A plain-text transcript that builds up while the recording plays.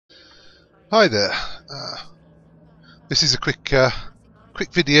Hi there. This is a quick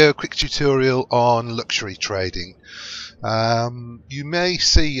video, quick tutorial on luxury trading. You may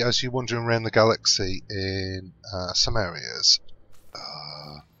see as you're wandering around the galaxy in some areas.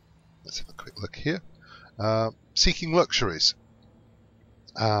 Let's have a quick look here. Seeking Luxuries.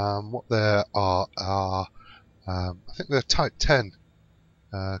 What there are I think they're Type 10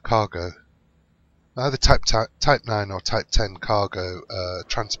 cargo. Either Type 9 or Type 10 cargo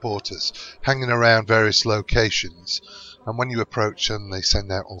transporters hanging around various locations, and when you approach them they send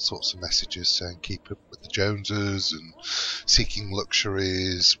out all sorts of messages saying keep up with the Joneses and seeking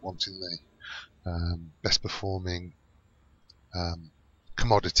luxuries, wanting the best performing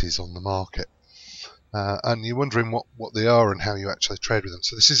commodities on the market. And you're wondering what they are and how you actually trade with them.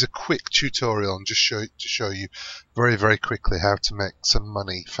 So this is a quick tutorial on just to show you very quickly how to make some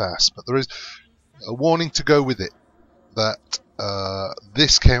money fast. But there is a warning to go with it, that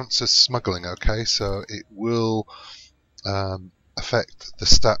this counts as smuggling, okay? So it will affect the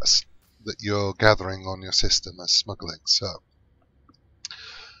stats that you're gathering on your system as smuggling. So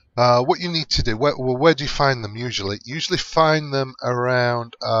what you need to do, where do you find them usually? You usually find them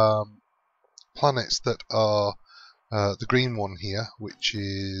around planets that are the green one here, which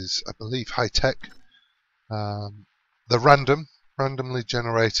is, I believe, high tech. They're randomly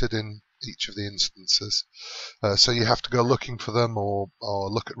generated in each of the instances, so you have to go looking for them or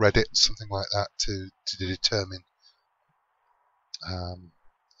look at Reddit, something like that, to determine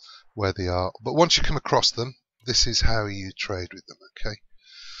where they are. But once you come across them, this is how you trade with them, okay?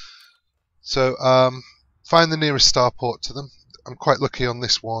 So find the nearest starport to them. I'm quite lucky on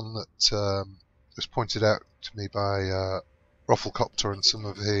this one that was pointed out to me by Rufflecopter and some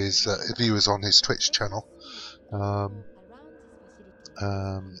of his viewers on his Twitch channel.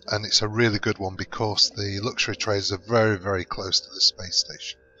 And it's a really good one because the luxury traders are very close to the space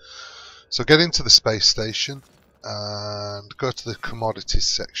station. So get into the space station and go to the commodities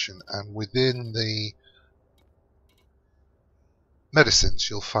section, and within the medicines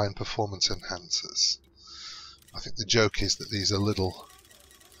you'll find performance enhancers. I think the joke is that these are little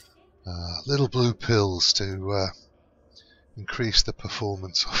blue pills to increase the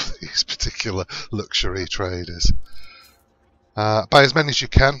performance of these particular luxury traders. Buy as many as you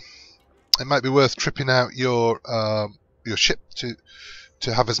can. It might be worth tripping out your ship to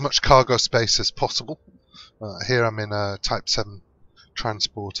have as much cargo space as possible. Here I'm in a Type 7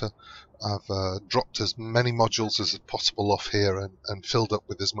 transporter. I've dropped as many modules as possible off here and filled up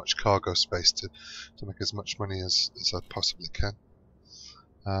with as much cargo space to make as much money as I possibly can.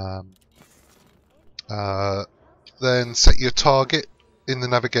 Then set your target in the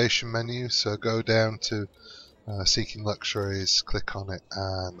navigation menu, so go down to Seeking Luxuries, click on it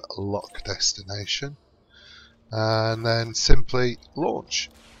and lock destination, and then simply launch.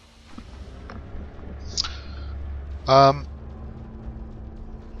 All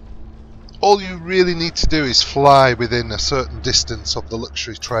you really need to do is fly within a certain distance of the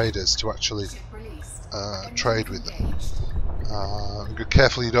luxury traders to actually trade with them. Be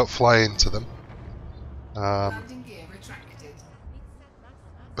careful you don't fly into them.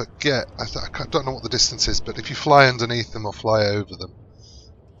 But yeah, I don't know what the distance is, but if you fly underneath them or fly over them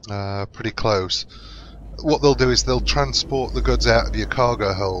pretty close, what they'll do is they'll transport the goods out of your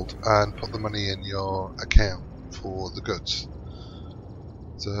cargo hold and put the money in your account for the goods.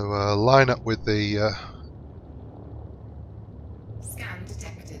 So line up with the scan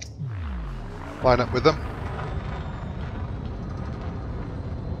detected. Line up with them.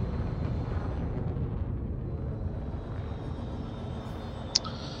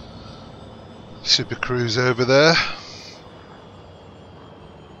 Super cruise over there.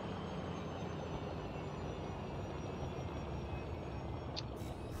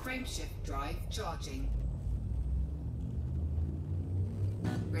 Frameshift drive charging.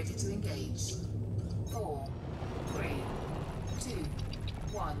 Ready to engage. 4, 3, 2,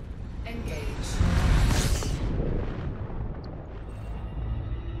 1. Engage.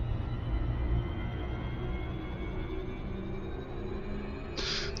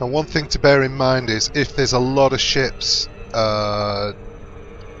 Now, one thing to bear in mind is if there's a lot of ships,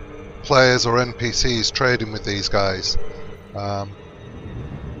 players or NPCs trading with these guys,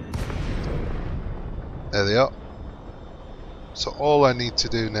 there they are. So all I need to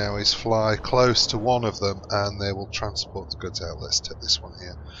do now is fly close to one of them and they will transport the goods out. Let's take this one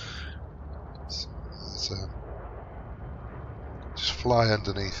here. So just fly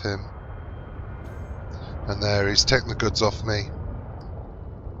underneath him, and there he's taking the goods off me.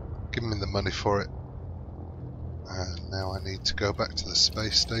 Give me the money for it. And now I need to go back to the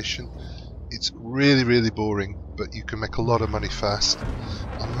space station It's really, really boring, but you can make a lot of money fast.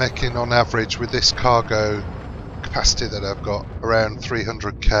 I'm making on average with this cargo capacity that I've got around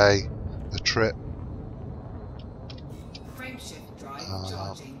 300k a trip. Frameshift drive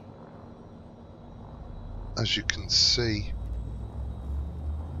charging. As you can see,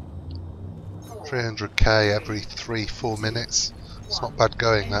 300k every 3-4 minutes. It's not bad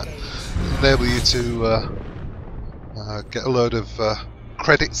going, that. It'll enable you to get a load of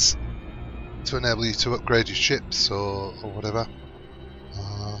credits to enable you to upgrade your ships or whatever.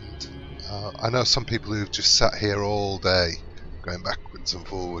 And I know some people who've just sat here all day going backwards and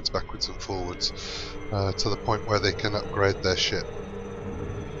forwards to the point where they can upgrade their ship.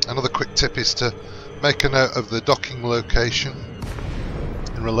 Another quick tip is to make a note of the docking location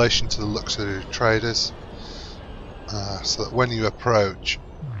in relation to the luxury traders, so that when you approach,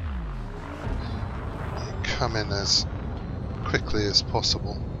 you come in as quickly as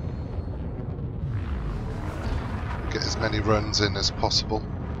possible, get as many runs in as possible.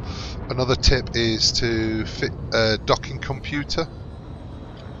 Another tip is to fit a docking computer.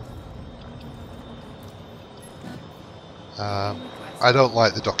 I don't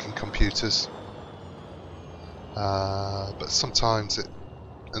like the docking computers, but sometimes it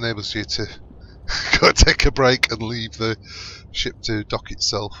enables you to go take a break and leave the ship to dock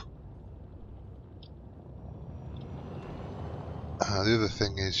itself. The other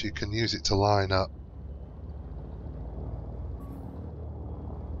thing is you can use it to line up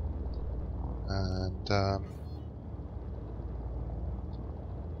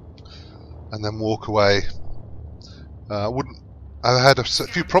and then walk away. I had a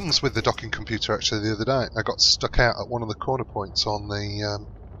few problems with the docking computer actually the other day. I got stuck out at one of the corner points on the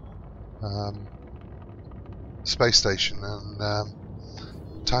space station and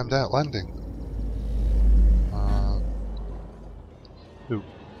timed out landing. Ooh,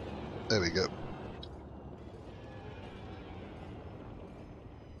 there we go.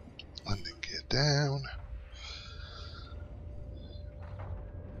 Landing gear down.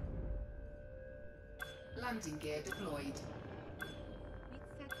 Landing gear deployed.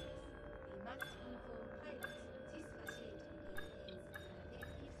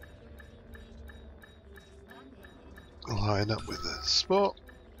 Line up with the spot.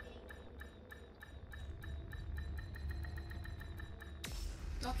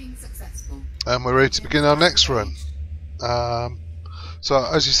 Docking successful. And we're ready to begin our next run. So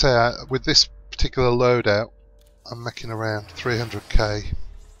as you say, with this particular loadout, I'm making around 300k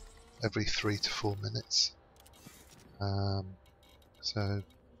every 3 to 4 minutes. So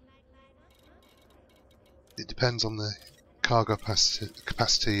it depends on the cargo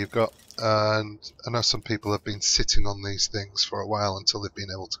capacity you've got, and I know some people have been sitting on these things for a while until they've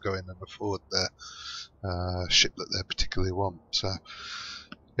been able to go in and afford their ship that they particularly want. So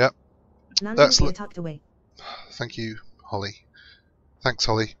yeah, that's tucked away. Thank you, Holly. Thanks,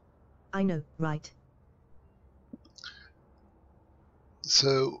 Holly. I know, right?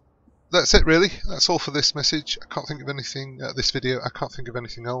 So that's it, really. That's all for this message. I can't think of anything. This video. I can't think of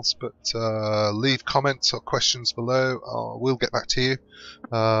anything else. But leave comments or questions below. We'll get back to you.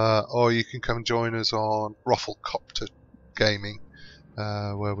 Or you can come and join us on Rafflecopter Gaming,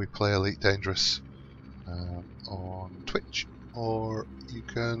 where we play Elite Dangerous on Twitch. Or you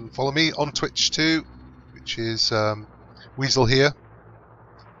can follow me on Twitch too, which is Weasel here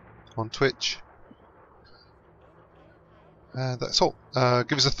on Twitch. That's all.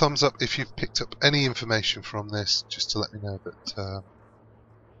 Give us a thumbs up if you've picked up any information from this, just to let me know that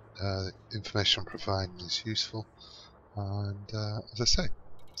the information I'm providing is useful. And as I say,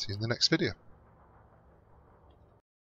 see you in the next video.